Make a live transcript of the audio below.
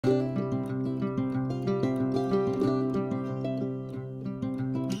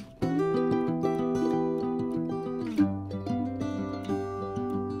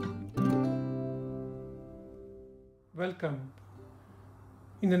welcome.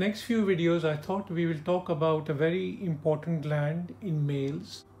 In the next few videos, I thought we will talk about a very important gland in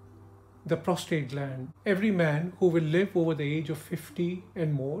males, the prostate gland. Every man who will live over the age of 50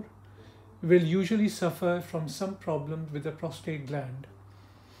 and more will usually suffer from some problems with the prostate gland.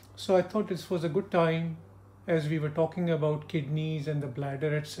 So I thought this was a good time, as we were talking about kidneys and the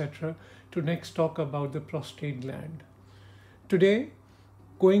bladder, etc., to next talk about the prostate gland. Today,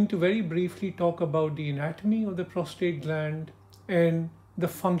 going to very briefly talk about the anatomy of the prostate gland and the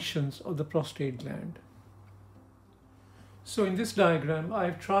functions of the prostate gland. So in this diagram,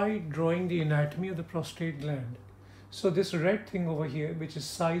 I've tried drawing the anatomy of the prostate gland. So this red thing over here, which is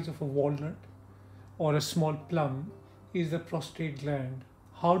size of a walnut or a small plum, is the prostate gland.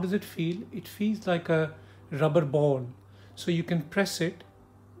 How does it feel? It feels like a rubber ball. So you can press it.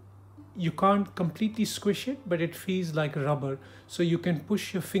 You can't completely squish it, but it feels like rubber. So you can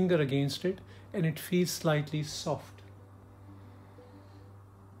push your finger against it and it feels slightly soft.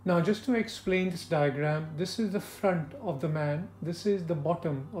 Now, just to explain this diagram, this is the front of the man. This is the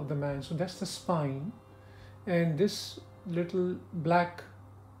bottom of the man. So that's the spine. And this little black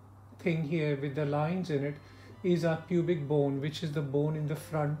thing here with the lines in it is our pubic bone, which is the bone in the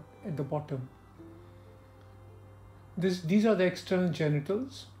front at the bottom. These are the external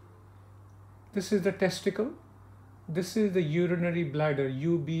genitals. This is the testicle. This is the urinary bladder.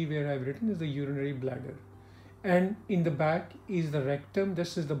 UB, where I've written, is the urinary bladder. And in the back is the rectum.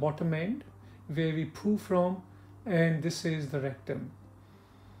 This is the bottom end where we poo from, and this is the rectum.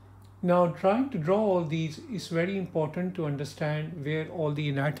 Now, trying to draw all these is very important to understand where all the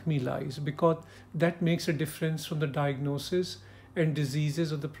anatomy lies, because that makes a difference from the diagnosis and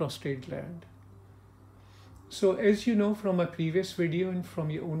diseases of the prostate gland. So as you know from my previous video and from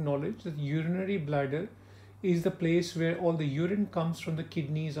your own knowledge, the urinary bladder is the place where all the urine comes from the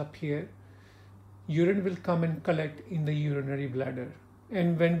kidneys up here. Urine will come and collect in the urinary bladder.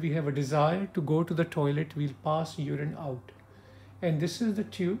 And when we have a desire to go to the toilet, we'll pass urine out. And this is the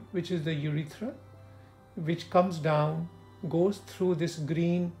tube, which is the urethra, which comes down, goes through this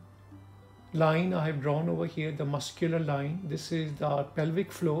green line I have drawn over here, the muscular line. This is the pelvic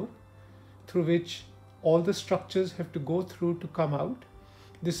floor through which all the structures have to go through to come out.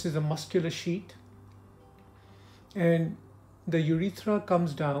 This is a muscular sheet. And the urethra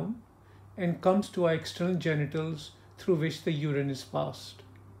comes down and comes to our external genitals through which the urine is passed.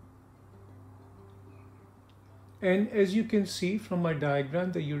 And as you can see from my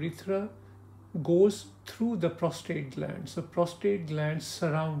diagram, the urethra goes through the prostate gland. So prostate gland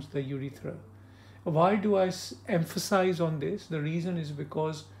surrounds the urethra. Why do I emphasize on this? The reason is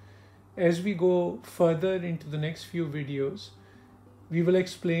because as we go further into the next few videos, we will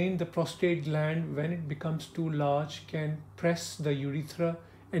explain the prostate gland, when it becomes too large, can press the urethra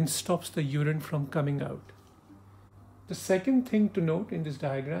and stops the urine from coming out. The second thing to note in this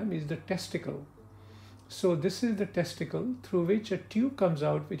diagram is the testicle. So this is the testicle through which a tube comes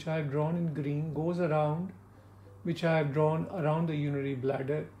out, which I have drawn in green, goes around, which I have drawn around the urinary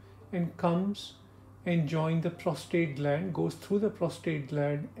bladder, and comes and joins the prostate gland, goes through the prostate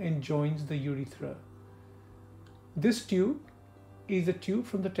gland and joins the urethra. This tube is the tube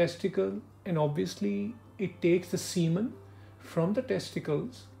from the testicle, and obviously it takes the semen from the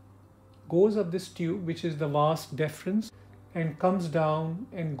testicles, goes up this tube, which is the vas deferens, and comes down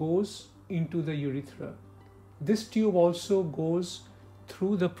and goes into the urethra. This tube also goes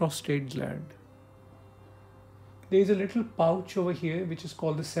through the prostate gland. There is a little pouch over here which is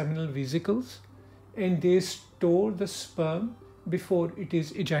called the seminal vesicles, and they store the sperm before it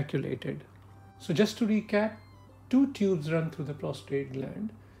is ejaculated. So just to recap, two tubes run through the prostate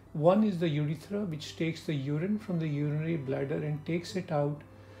gland. One is the urethra, which takes the urine from the urinary bladder and takes it out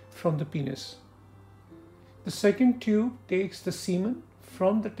from the penis. The second tube takes the semen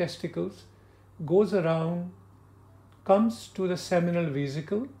from the testicles, goes around, comes to the seminal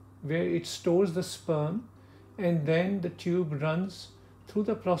vesicle where it stores the sperm, and then the tube runs through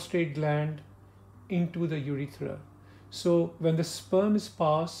the prostate gland into the urethra. So when the sperm is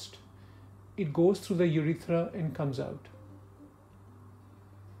passed, it goes through the urethra and comes out.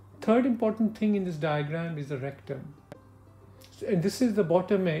 Third important thing in this diagram is the rectum. And this is the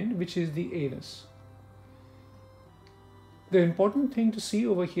bottom end, which is the anus. The important thing to see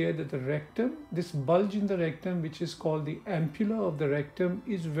over here that the rectum, this bulge in the rectum, which is called the ampulla of the rectum,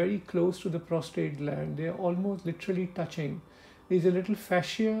 is very close to the prostate gland. They are almost literally touching. There is a little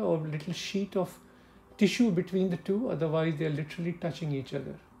fascia or little sheet of tissue between the two, otherwise they are literally touching each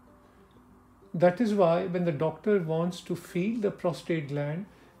other. That is why when the doctor wants to feel the prostate gland,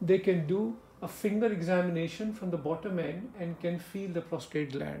 they can do a finger examination from the bottom end and can feel the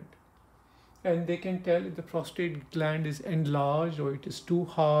prostate gland. and they can tell if the prostate gland is enlarged or it is too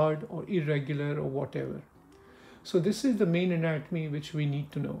hard or irregular or whatever. So this is the main anatomy which we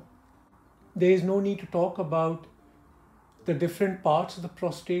need to know. There is no need to talk about the different parts of the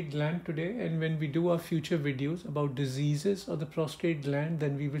prostate gland today, and when we do our future videos about diseases of the prostate gland,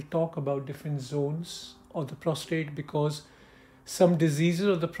 then we will talk about different zones of the prostate, because some diseases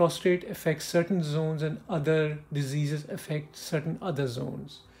of the prostate affect certain zones and other diseases affect certain other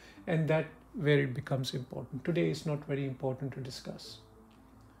zones, and that where it becomes important. Today is not very important to discuss.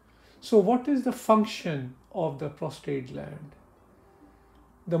 So what is the function of the prostate gland?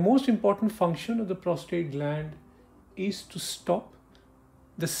 The most important function of the prostate gland is to stop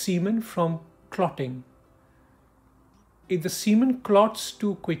the semen from clotting. If the semen clots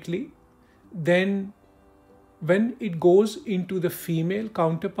too quickly, then when it goes into the female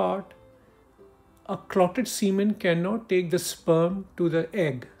counterpart, a clotted semen cannot take the sperm to the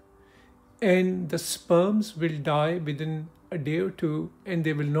egg, and the sperms will die within a day or two, and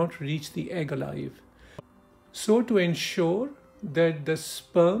they will not reach the egg alive. So to ensure that the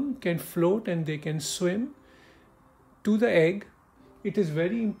sperm can float and they can swim to the egg, it is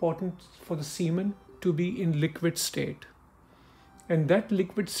very important for the semen to be in liquid state. And that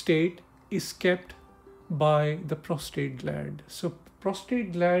liquid state is kept by the prostate gland. So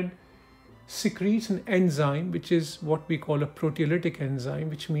prostate gland secretes an enzyme, which is what we call a proteolytic enzyme,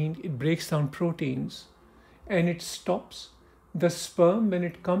 which means it breaks down proteins, and it stops the sperm when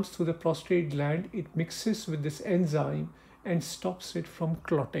it comes through the prostate gland. It mixes with this enzyme and stops it from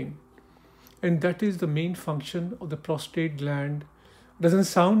clotting. And that is the main function of the prostate gland. Doesn't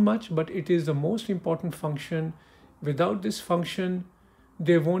sound much, but it is the most important function. Without this function,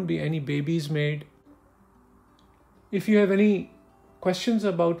 there won't be any babies made. If you have any questions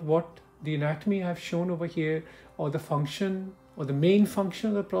about what the anatomy I have shown over here, or the function or the main function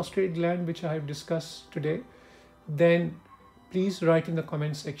of the prostate gland which I have discussed today, then please write in the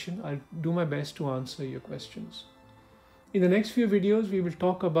comment section. I'll do my best to answer your questions. In the next few videos, we will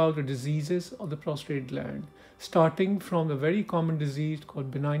talk about the diseases of the prostate gland, starting from the very common disease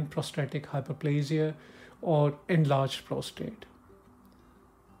called benign prostatic hyperplasia or enlarged prostate.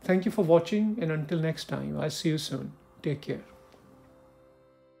 Thank you for watching, and until next time, I'll see you soon. Take care.